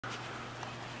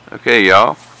Okay,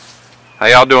 y'all, how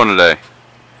y'all doing today?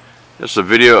 This is a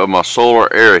video of my solar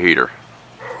air heater.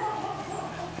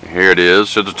 Here it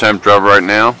is. It's the temp drive right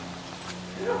now.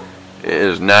 It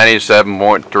is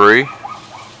 97.3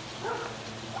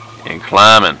 and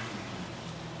climbing.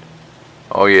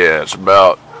 Oh yeah, it's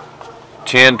about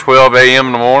 10-12 a.m.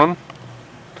 in the morning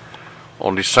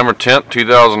on December 10th,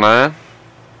 2009.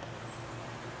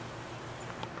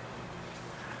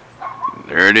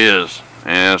 There it is.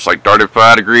 And it's like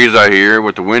 35 degrees out here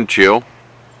with the wind chill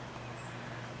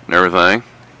and everything.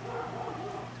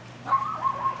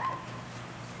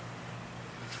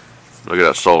 Look at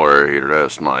that solar air heater.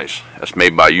 That's nice. That's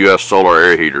made by U.S. Solar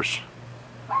Air Heaters.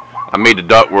 I made the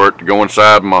ductwork to go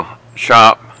inside my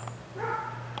shop.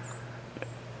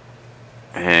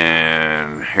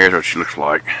 And here's what she looks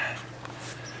like.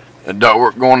 The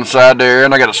ductwork going inside there,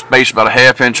 and I got a space about a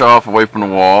 ½ inch off away from the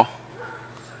wall,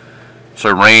 so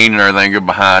rain and everything go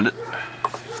behind it.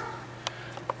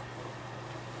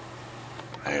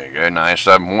 There you go,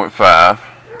 97.5.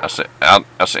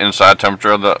 That's the inside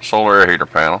temperature of the solar air heater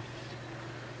panel.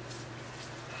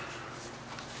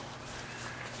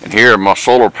 And here are my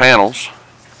solar panels.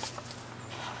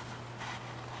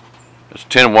 It's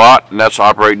 10 watt, and that's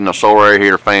operating a solar air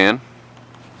heater fan.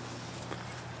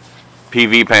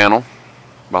 PV panel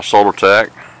by Solartech.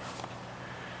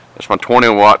 That's my 20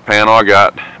 watt panel. I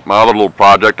got my other little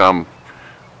project I'm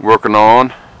working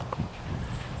on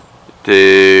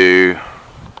to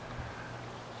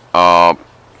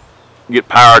get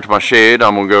power to my shed.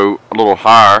 I'm going to go a little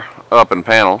higher up in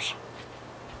panels.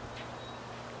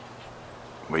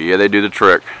 But yeah, they do the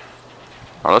trick.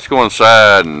 Alright, let's go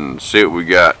inside and see what we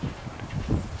got.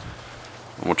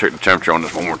 I'm going to check the temperature on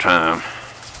this one more time.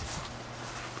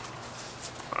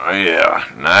 Oh yeah,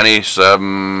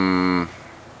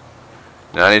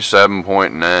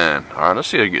 97.9. Alright, let's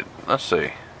see. Let's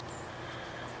see.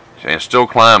 And it's still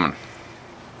climbing.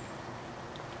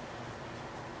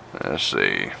 Let's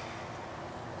see.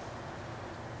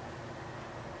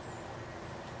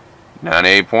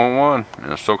 98.1,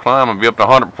 and it's still climbing. It'll be up to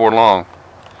 100 before long.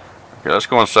 Okay, let's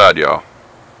go inside, y'all.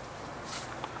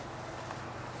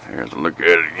 Here's a look at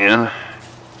it again.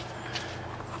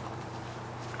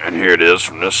 And here it is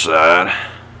from this side.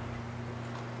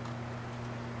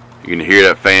 You can hear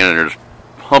that fan, and there's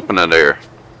pumping that air.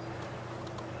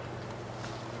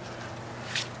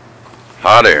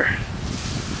 Hot air.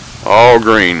 All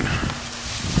green.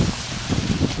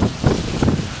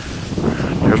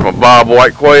 Here's my Bob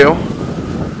White quail.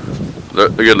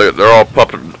 They're all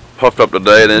puffed up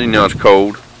today. Then you know it's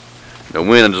cold. The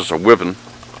wind is just a whipping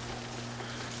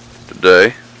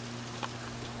today.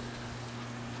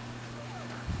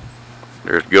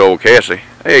 There's good old Cassie.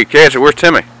 Hey Cassie, where's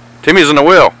Timmy? Timmy's in the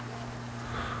wheel.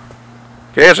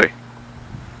 Cassie,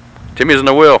 Timmy's in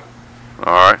the wheel.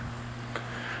 Alright,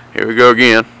 here we go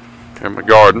again. In my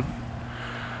garden.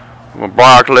 My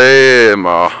broccoli,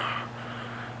 my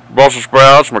Brussels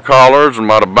sprouts, my collards, and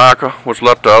my tobacco, what's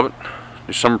left of it.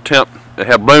 December 10th. They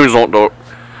had blooms on it a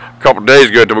couple of days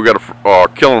ago till we got a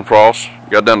killing frost.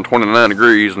 Got down to 29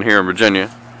 degrees in here in Virginia.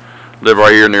 Live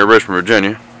right here near Richmond,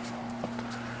 Virginia.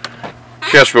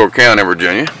 Chesterfield County,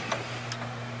 Virginia.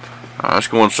 Alright, let's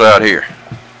go inside here.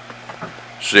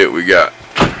 See what we got.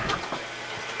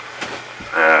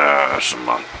 Some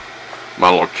of my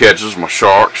little catches, my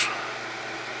sharks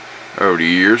over the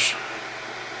years.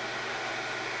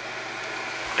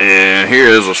 And here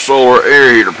is a solar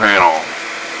air heater panel.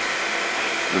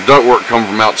 The ductwork comes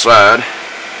from outside,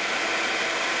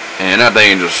 and that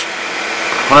thing just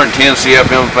 110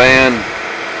 CFM fan.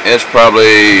 It's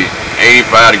probably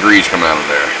 85 degrees coming out of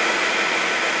there.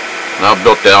 And I've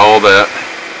built all that.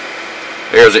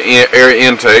 There's an air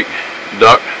intake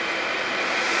duct.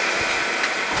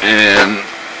 And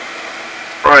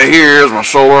right here is my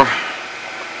solar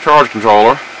charge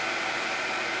controller.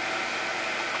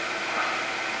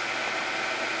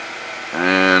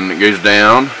 And it goes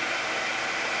down,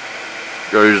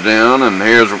 and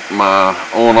here's my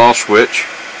on-off switch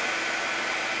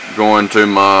going to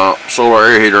my solar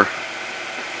air heater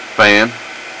fan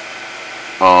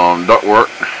ductwork.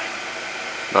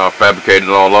 I fabricated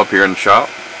it all up here in the shop.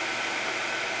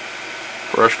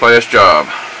 First class job.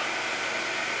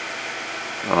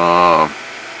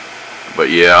 But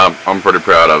yeah, I'm pretty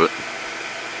proud of it.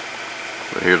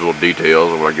 But here's little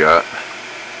details of what I got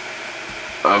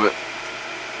of it.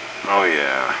 Oh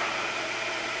yeah.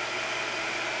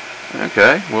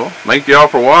 Okay, well, thank y'all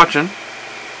for watching.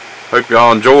 Hope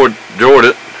y'all enjoyed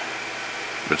it.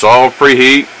 It's all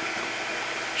preheat.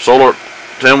 Solar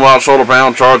 10 watt solar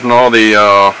panel charging all the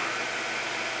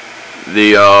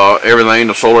the everything,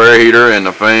 the solar air heater and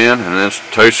the fan, and it's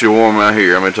toasty warm out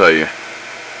here, let me tell you.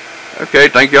 Okay,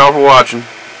 thank y'all for watching.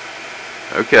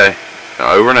 Okay,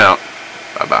 over and out.